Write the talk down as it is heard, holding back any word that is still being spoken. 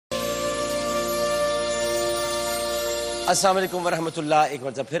अस्सलाम वालेकुम वरहमतुल्लाह। एक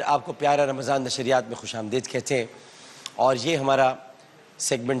बार फिर आपको प्यारा रमज़ान नशरियात में खुशामदीद कहते हैं और ये हमारा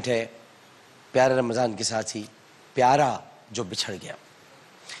सेगमेंट है प्यारा रमज़ान के साथ ही प्यारा जो बिछड़ गया।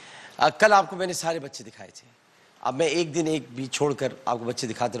 कल आपको मैंने सारे बच्चे दिखाए थे, अब मैं एक दिन एक भी छोड़कर आपको बच्चे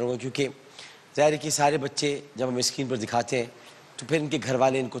दिखाते रहूँगा, क्योंकि ज़ाहिर है कि सारे बच्चे जब हम स्क्रीन पर दिखाते हैं तो फिर इनके घर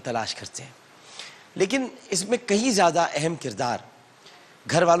वाले इनको तलाश करते हैं, लेकिन इसमें कहीं ज़्यादा अहम किरदार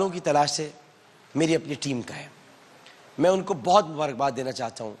घर वालों की तलाश से मेरी अपनी टीम का है। मैं उनको बहुत मुबारकबाद देना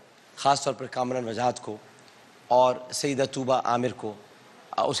चाहता हूँ, ख़ास तौर पर कामरान वजाहत को और सईदा तूबा आमिर को,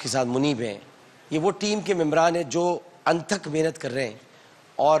 उसके साथ मुनीब हैं। ये वो टीम के मेम्बरान हैं जो अनथक मेहनत कर रहे हैं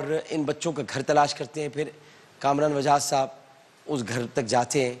और इन बच्चों का घर तलाश करते हैं। फिर कामरान वजाहत साहब उस घर तक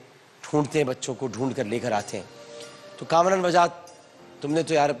जाते हैं, ढूंढते हैं, बच्चों को ढूंढ कर लेकर आते हैं। तो कामरान वजाहत, तुमने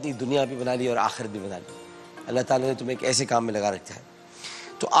तो यार अपनी दुनिया भी बना ली और आखिरत भी बना ली। अल्लाह ताला ने तुम्हें एक ऐसे काम में लगा रखा है।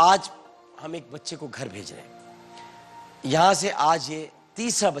 तो आज हम एक बच्चे को घर भेज रहे हैं। यहाँ से आज ये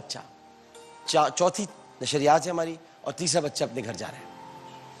तीसरा बच्चा, चौथी नशरियात है हमारी, और तीसरा बच्चा अपने घर जा रहा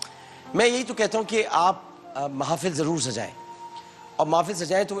है। मैं यही तो कहता हूँ कि आप महफिल ज़रूर सजाएं, और महफिल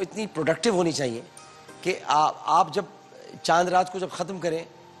सजाएं तो वो इतनी प्रोडक्टिव होनी चाहिए कि आप जब चांद रात को जब ख़त्म करें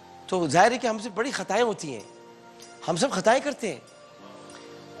तो ज़ाहिर है कि हमसे बड़ी ख़ताएँ होती हैं, हम सब ख़ताएँ करते हैं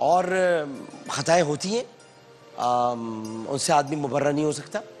और ख़ताएँ होती हैं, उनसे आदमी मुबर्रा नहीं हो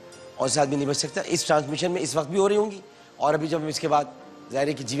सकता और उससे आदमी नहीं बच सकता। इस ट्रांसमिशन में इस वक्त भी हो रही होंगी, और अभी जब हम इसके बाद ज़ाहिर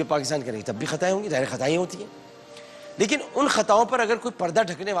है कि जीवे पाकिस्तान करेंगे तब भी ख़ताएँ होंगी, ज़ाहिर ख़ताएँ होती हैं। लेकिन उन ख़ताओं पर अगर कोई पर्दा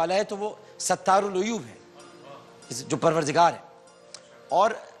ढकने वाला है तो वो सत्तारुल उयूब है, जो परवरदिगार है।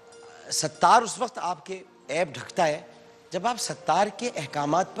 और सत्तार उस वक्त आपके ऐब ढकता है जब आप सत्तार के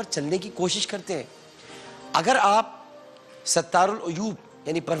अहकामात पर चलने की कोशिश करते हैं। अगर आप सत्तारुल उयूब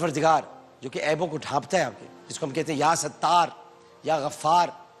यानी परवरदिगार जो कि ऐबों को ढांपता है आपके, जिसको हम कहते हैं या सत्तार या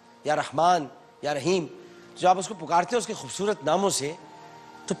गफ़ार या रहमान या रहीम, जो आप उसको पुकारते हैं उसके खूबसूरत नामों से,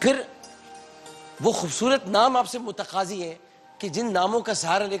 तो फिर वो खूबसूरत नाम आपसे मुतकाज़ी है कि जिन नामों का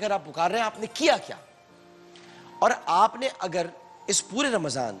सहारा लेकर आप पुकार रहे हैं आपने किया क्या। और आपने अगर इस पूरे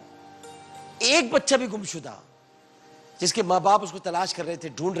रमज़ान एक बच्चा भी गुमशुदा जिसके माँ बाप उसको तलाश कर रहे थे,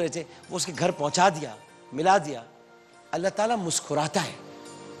 ढूंढ रहे थे, वो उसके घर पहुंचा दिया, मिला दिया, अल्लाह ताला मुस्कुराता है।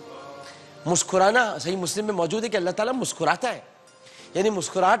 मुस्कुराना सही मुस्लिम में मौजूद है कि अल्लाह ताला मुस्कुराता है, यानी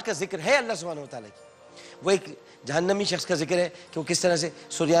मुस्कुराहट का जिक्र है अल्लाह सुब्हानहू व तआला की। वो एक जहन्नमी शख्स का जिक्र है कि वो किस तरह से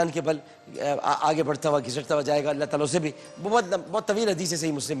सुरयान के बल आगे बढ़ता हुआ घिसटता हुआ जाएगा। अल्लाह ताला उसे भी बहुत तवील हदीस है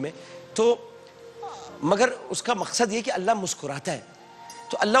सही मुस्लिम में। तो मगर उसका मकसद ये कि अल्लाह मुस्कुराता है।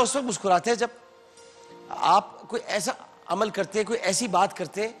 तो अल्लाह उस वक्त मुस्कुराता है जब आप कोई ऐसा अमल करते हैं, कोई ऐसी बात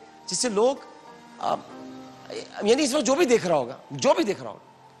करते हैं जिससे लोग यानी इस वक्त जो भी देख रहा होगा,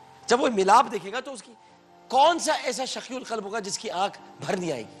 जब वो मिलाप देखेगा तो उसकी कौन सा ऐसा शकीउल क़ल्ब होगा जिसकी आंख भर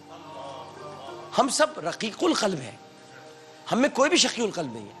नहीं आएगी। हम सब रकीकुल क़ल्ब हैं, हम में कोई भी शकीउल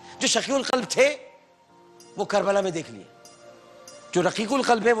क़ल्ब नहीं है। जो शकीउल क़ल्ब थे वो करबला में देख लिए, जो रकीकुल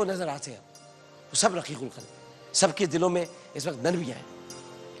क़ल्ब है वो नजर आते हैं। वो सब रकीकुल क़ल्ब, सबके दिलों में इस वक्त नरमी है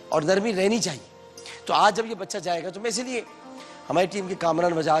और नरमी रहनी चाहिए। तो आज जब ये बच्चा जाएगा तो मैं इसीलिए, हमारी टीम के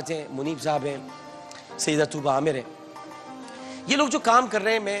कामरान वजाहत हैं, मुनीब साहब हैं, सईदा तूबा आमिर हैं, ये लोग जो काम कर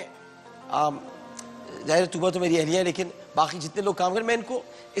रहे हैं, मैं ज़ाहिर तूबा तो मेरी अहलिया है, लेकिन बाकी जितने लोग काम कर रहे हैं मैं इनको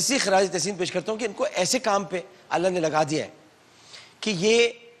इसी खराज तहसीन पेश करता हूँ कि इनको ऐसे काम पे अल्लाह ने लगा दिया है कि ये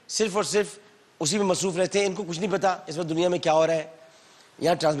सिर्फ़ और सिर्फ उसी में मसरूफ़ रहते हैं। इनको कुछ नहीं पता इस वक्त दुनिया में क्या हो रहा है,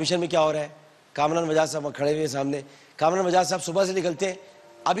 यहाँ ट्रांसमिशन में क्या हो रहा है। कामरान वजाहत साहब खड़े हुए सामने, कामरान वजाहत साहब सुबह से निकलते हैं,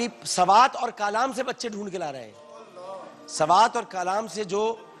 अभी सवात और कालाम से बच्चे ढूंढ के ला रहे हैं। सवात और कालाम से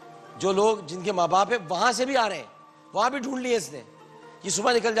जो लोग जिनके माँ बाप है वहाँ से भी आ रहे हैं, वहाँ भी ढूंढ लिए इसने। ये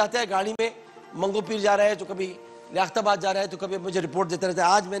सुबह निकल जाता है गाड़ी में, मंगो पीर जा रहा है तो कभी लियाकताबाद जा रहा है तो कभी मुझे रिपोर्ट देता रहता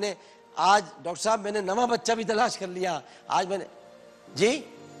है। आज डॉक्टर साहब मैंने नवा बच्चा भी तलाश कर लिया, आज मैंने जी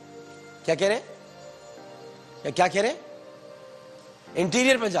क्या कह रहे हैं, क्या कह रहे हैं,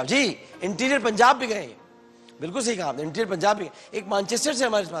 इंटीरियर पंजाब, जी इंटीरियर पंजाब भी गए, बिल्कुल सही कहा आपने, इंटीरियर पंजाब भी। एक मैनचेस्टर से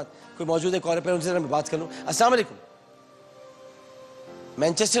हमारे साथ कोई मौजूद है कॉल पर, उनसे मैं बात कर लूँ। अस्सलाम वालेकुम,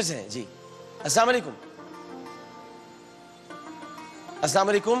 मैनचेस्टर से हैं जी। अस्सलाम वालेकुम, अस्सलाम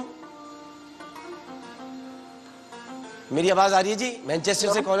वालेकुम, मेरी आवाज आ रही है जी?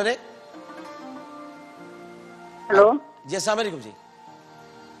 मैनचेस्टर से कॉलर है। हेलो जी, अस्सलाम वालेकुम जी।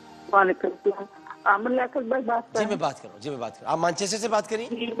 वालेकुम सलाम, आमिर लियाकत भाई बात कर जी मैं बात कर रहा हूँ, जी मैं बात कर रहा हूँ। आप मैनचेस्टर से बात करिए।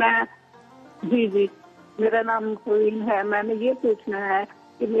 जी मेरा नाम कवीन है। मैंने ये पूछना है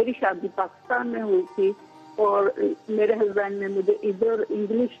कि मेरी शादी पाकिस्तान में हुई थी और मेरे हस्बैंड ने मुझे इधर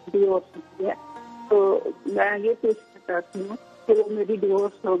इंग्लिश डिवोर्स दी है, तो मैं ये पूछना चाहती हूँ कि कि वो मेरी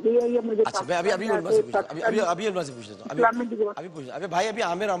डिवोर्स हो गई है या मुझे अच्छा मैं अभी उनमें से पूछ लेता हूँ, अभी उनमें से पूछ लेता हूँ, इस्लामिक डिवोर्स। अभी पूछ, अबे भाई अभी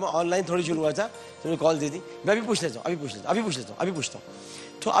आमिर ऑनलाइन थोड़ी शुरू हुआ था, तुमने कॉल दी थी, मैं अभी पूछ लेता हूँ, अभी पूछता हूँ।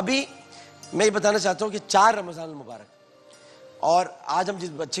 तो अभी मैं ये बताना चाहता हूँ कि 4 रमज़ान मुबारक, और आज हम जिस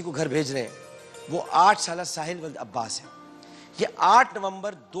बच्चे को घर भेज रहे हैं वो 8 साल साहिल वल्द अब्बास है। ये 8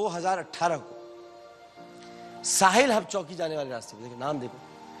 नवंबर 2018 को साहिल हब चौकी जाने वाले रास्ते पर, देखो नाम देखो,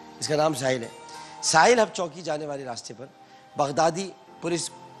 इसका नाम साहिल है। साहिल हब चौकी जाने वाले रास्ते पर बगदादी पुलिस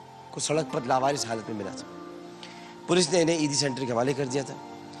को सड़क पर लावारिस हालत में मिला था। पुलिस ने इन्हें ईदी सेंटर के हवाले कर दिया था।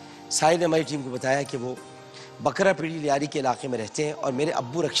 साहिल ने हमारी टीम को बताया कि वो बकरा पीढ़ी लियारी के इलाके में रहते हैं और मेरे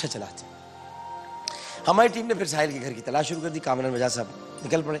अब्बू रक्षा चलाते हैं। हमारी टीम ने फिर साहिल के घर की तलाश शुरू कर दी। कामरान वजह साहब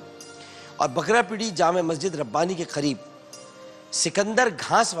निकल पड़े और बकरा पीढ़ी जामे मस्जिद रब्बानी के करीब सिकंदर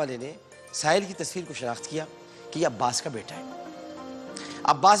घास वाले ने साहिल की तस्वीर को शनाख्त किया कि यह अब्बास का बेटा है।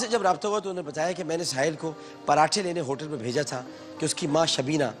 अब्बास से जब रब्ता हुआ तो उन्होंने बताया कि मैंने साहिल को पराठे लेने होटल में भेजा था कि उसकी माँ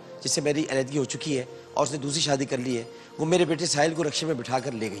शबीना, जिससे मेरी अलहदगी हो चुकी है और उसने दूसरी शादी कर ली है, वो मेरे बेटे साहिल को रक्शे में बिठा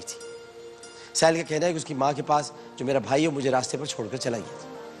कर ले गई थी। साहिल का कहना है कि उसकी माँ के पास जो मेरा भाई है मुझे रास्ते पर छोड़कर चला गया था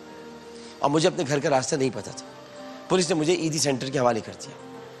और मुझे अपने घर का रास्ता नहीं पता था। पुलिस ने मुझे ईदी सेंटर के हवाले कर दिया।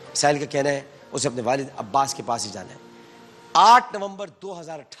 साहिल का कहना है उसे अपने वालिद अब्बास के पास ही जाना है। 8 नवंबर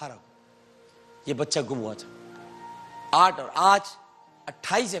 2018 को ये बच्चा गुम हुआ था। 8 और आज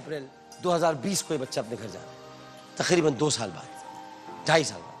 28 अप्रैल 2020 को ये बच्चा अपने घर जा रहा है। तकरीबन 2 साल बाद, 2.5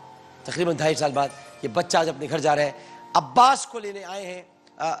 साल बाद, तकरीबन 2.5 साल बाद ये बच्चा आज अपने घर जा रहा है। अब्बास को लेने आए हैं,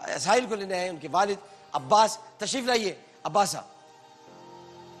 साहिल को लेने आए हैं उनके वालिद अब्बास। तशरीफ लाइए अब्बास साहब।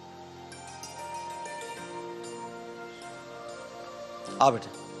 आओ बेटा,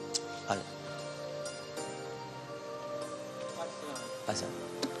 आ जाओ। अच्छा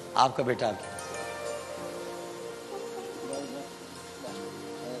आपका बेटा आपके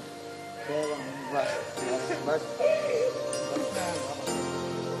बस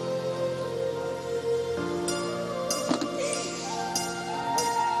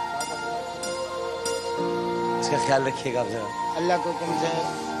इसका ख्याल रखिएगा आप जरा। अल्लाह के हुक्म से।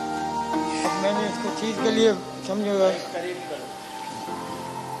 अब मैंने इसको चीज़ के लिए समझो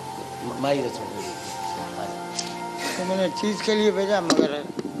माई तो मैंने चीज़ के लिए भेजा, मगर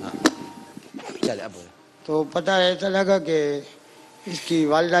चले अब तो पता ऐसा लगा कि इसकी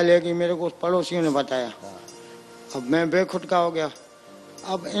वालदा लेगी, मेरे को पड़ोसियों ने बताया। अब मैं बेखुदका हो गया।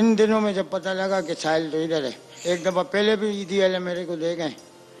 अब इन दिनों में जब पता लगा कि साहिल तो इधर है, एक दफ़ा पहले भी ईदी वाले मेरे को दे गए।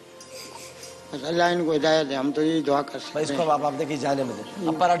 बस अल्लाह इनको हिदायत है, हम तो यही दुआ कर सकते हैं। इसको आप आपने कहीं जाने में दे।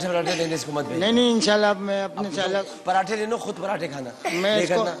 अब पराठे वराठे लेने इसको मत भेजना। नहीं इंशाल्लाह अब मैं अपने से अलग पराठे ले लो, खुद पराठे खाना। मैं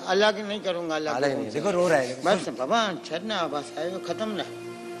इसको अलग नहीं करूँगा। अल्लाह नहीं, देखो रो रहा है। बस बाबा छड़ना बस आए खत्म ना।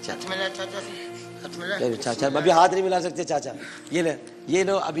 हाथ मिला चाचा से, हाथ मिला। चाचा अभी हाथ नहीं मिला सकते चाचा। ये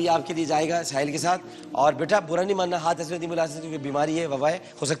लो अभी आपके लिए जाएगा साहिल के साथ। और बेटा बुरा नहीं मानना, हाथ ऐसे नहीं मिला सकते क्योंकि बीमारी है, वबा है।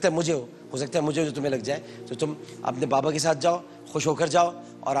 हो सकता है मुझे जो तुम्हें लग जाए। तो तुम अपने बाबा के साथ जाओ, खुश होकर जाओ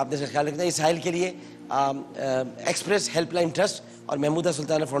और आपने इसका ख्याल रखना है। साहिल के लिए एक्सप्रेस हेल्पलाइन ट्रस्ट और महमूदा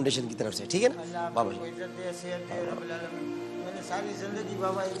सुल्ताना फाउंडेशन की तरफ से, ठीक है ना बाबा जी। मैंने सारी जिंदगी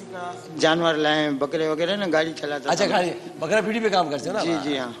बाबा जी का जानवर लाए, बकरे वगैरह ना, गाड़ी चलाता। अच्छा गाड़ी बकरा पीढ़ी पे काम करते हो ना?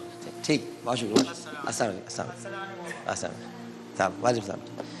 जी हाँ ठीक, बहुत शुक्रिया। अस्सलाम वालेकुम। वालेकुम सलाम।